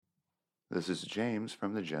This is James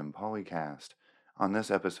from the Jim Polycast. On this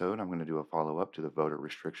episode, I'm going to do a follow up to the voter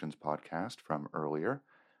restrictions podcast from earlier.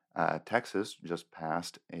 Texas just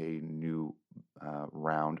passed a new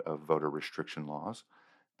round of voter restriction laws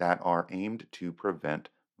that are aimed to prevent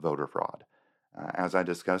voter fraud. As I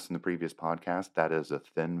discussed in the previous podcast, that is a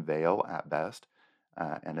thin veil at best,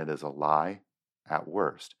 and it is a lie at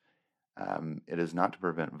worst. It is not to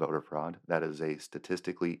prevent voter fraud, that is a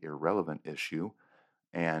statistically irrelevant issue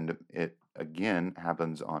and it again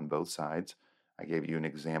happens on both sides. I gave you an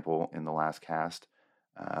example in the last cast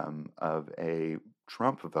of a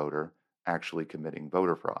Trump voter actually committing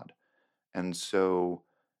voter fraud. And so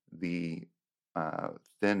the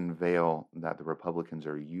thin veil that the Republicans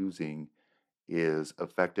are using is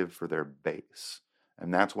effective for their base.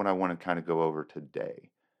 And that's what I want to kind of go over today.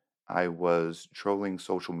 I was trolling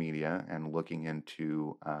social media and looking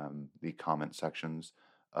into the comment sections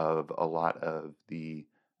of a lot of the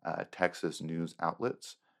Texas news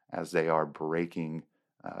outlets as they are breaking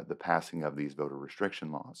the passing of these voter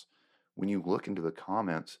restriction laws. When you look into the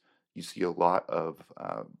comments, you see a lot of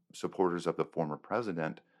supporters of the former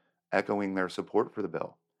president echoing their support for the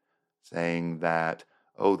bill, saying that,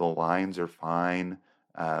 oh, the lines are fine.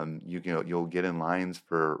 You'll get in lines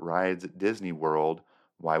for rides at Disney World.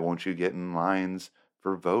 Why won't you get in lines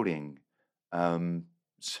for voting? Um,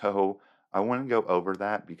 so I want to go over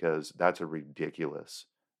that because that's a ridiculous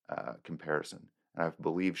comparison. And I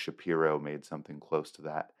believe Shapiro made something close to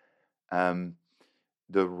that. Um,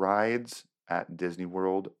 the rides at Disney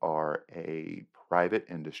World are a private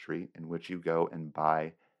industry in which you go and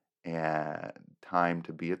buy time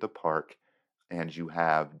to be at the park, and you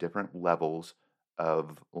have different levels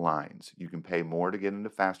of lines. You can pay more to get into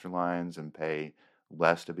faster lines and pay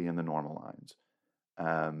less to be in the normal lines.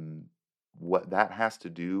 Um, what that has to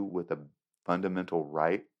do with a fundamental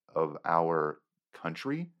right of our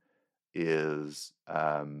country is,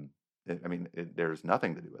 there's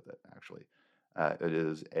nothing to do with it, actually. It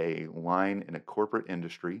is a line in a corporate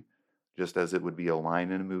industry, just as it would be a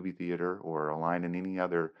line in a movie theater or a line in any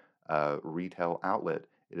other retail outlet.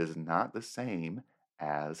 It is not the same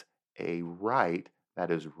as a right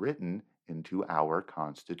that is written into our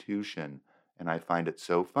Constitution. And I find it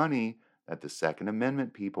so funny that the Second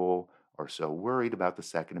Amendment people are so worried about the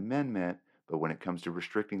Second Amendment, but when it comes to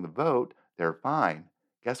restricting the vote, they're fine.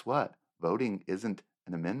 Guess what? Voting isn't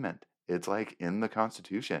an amendment. It's like in the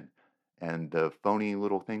Constitution. And the phony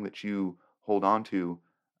little thing that you hold on to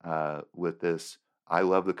with this, I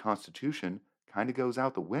love the Constitution, kind of goes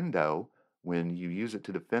out the window when you use it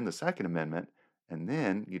to defend the Second Amendment, and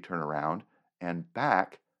then you turn around and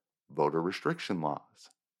back voter restriction laws.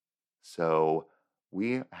 So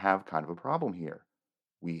we have kind of a problem here.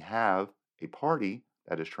 We have a party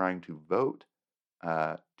that is trying to vote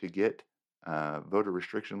to get voter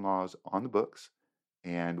restriction laws on the books,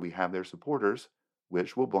 and we have their supporters,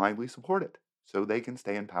 which will blindly support it so they can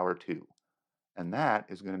stay in power too. And that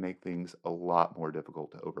is going to make things a lot more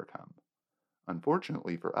difficult to overcome.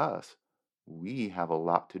 Unfortunately for us, we have a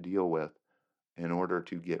lot to deal with in order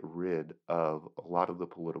to get rid of a lot of the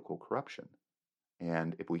political corruption.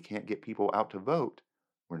 And if we can't get people out to vote,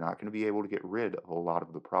 we're not going to be able to get rid of a lot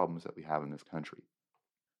of the problems that we have in this country.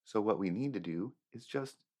 So, what we need to do is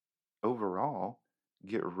just overall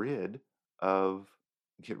get rid of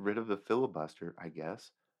get rid of the filibuster, I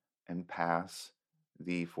guess, and pass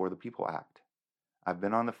the For the People Act. I've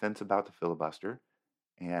been on the fence about the filibuster,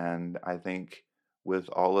 and I think with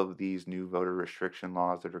all of these new voter restriction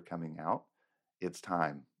laws that are coming out, it's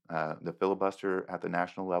time. The filibuster at the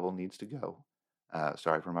national level needs to go.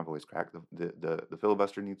 Sorry for my voice crack. The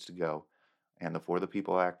filibuster needs to go, and the For the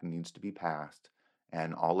People Act needs to be passed.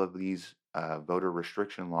 And all of these voter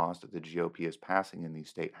restriction laws that the GOP is passing in these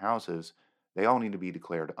state houses, they all need to be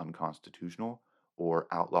declared unconstitutional or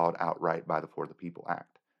outlawed outright by the For the People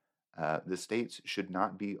Act. The states should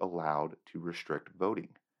not be allowed to restrict voting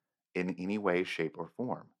in any way, shape, or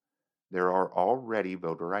form. There are already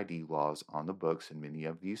voter ID laws on the books in many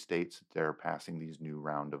of these states that they're passing these new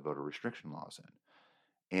round of voter restriction laws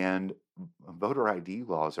in. And voter ID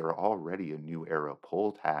laws are already a new era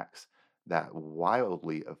poll tax that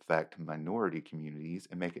wildly affect minority communities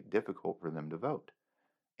and make it difficult for them to vote.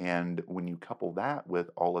 And when you couple that with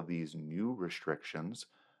all of these new restrictions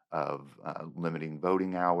of limiting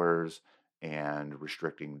voting hours and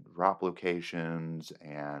restricting drop locations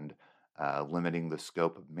and limiting the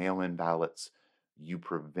scope of mail in ballots, you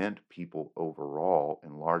prevent people overall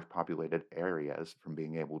in large populated areas from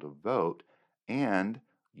being able to vote. And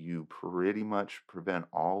you pretty much prevent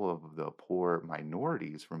all of the poor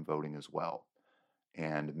minorities from voting as well.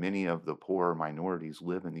 And many of the poor minorities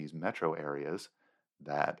live in these metro areas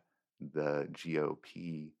that the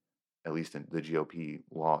GOP, at least in the GOP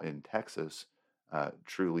law in Texas,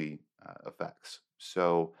 truly affects.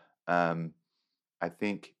 So um, I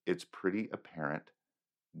think it's pretty apparent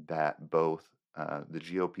that both the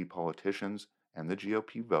GOP politicians and the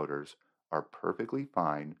GOP voters are perfectly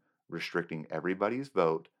fine restricting everybody's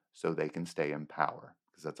vote so they can stay in power,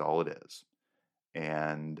 because that's all it is.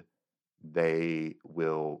 And they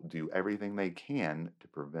will do everything they can to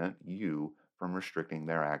prevent you from restricting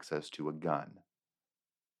their access to a gun.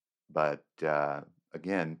 But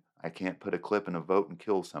again, I can't put a clip in a vote and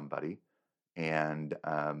kill somebody, and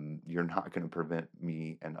you're not going to prevent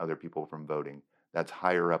me and other people from voting. That's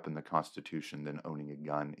higher up in the Constitution than owning a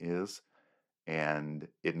gun is, and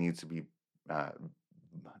it needs to be uh,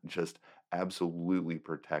 just absolutely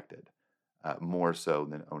protected, more so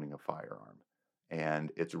than owning a firearm.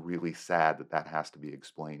 And it's really sad that that has to be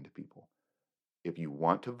explained to people. If you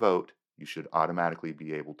want to vote, you should automatically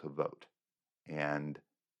be able to vote. And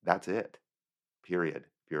that's it, period.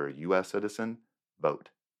 If you're a US citizen, vote.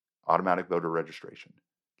 Automatic voter registration.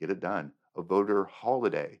 Get it done. A voter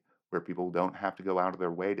holiday where people don't have to go out of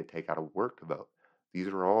their way to take out of work to vote. These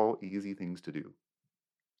are all easy things to do.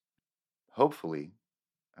 Hopefully,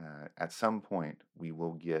 at some point, we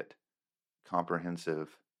will get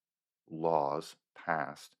comprehensive laws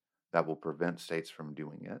passed that will prevent states from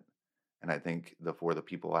doing it. And I think the For the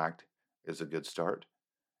People Act is a good start.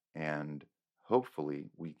 And hopefully,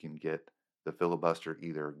 we can get the filibuster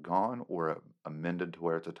either gone or amended to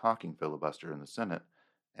where it's a talking filibuster in the Senate,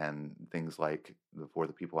 and things like the For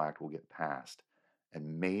the People Act will get passed.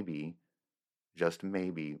 And maybe, just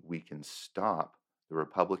maybe, we can stop the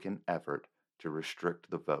Republican effort to restrict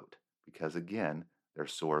the vote. Because again, they're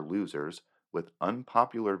sore losers with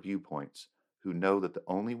unpopular viewpoints who know that the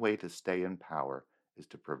only way to stay in power is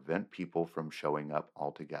to prevent people from showing up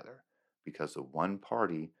altogether. Because the one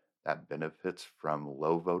party that benefits from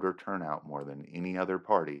low voter turnout more than any other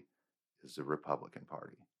party is the Republican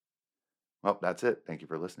Party. Well, that's it. Thank you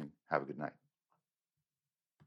for listening. Have a good night.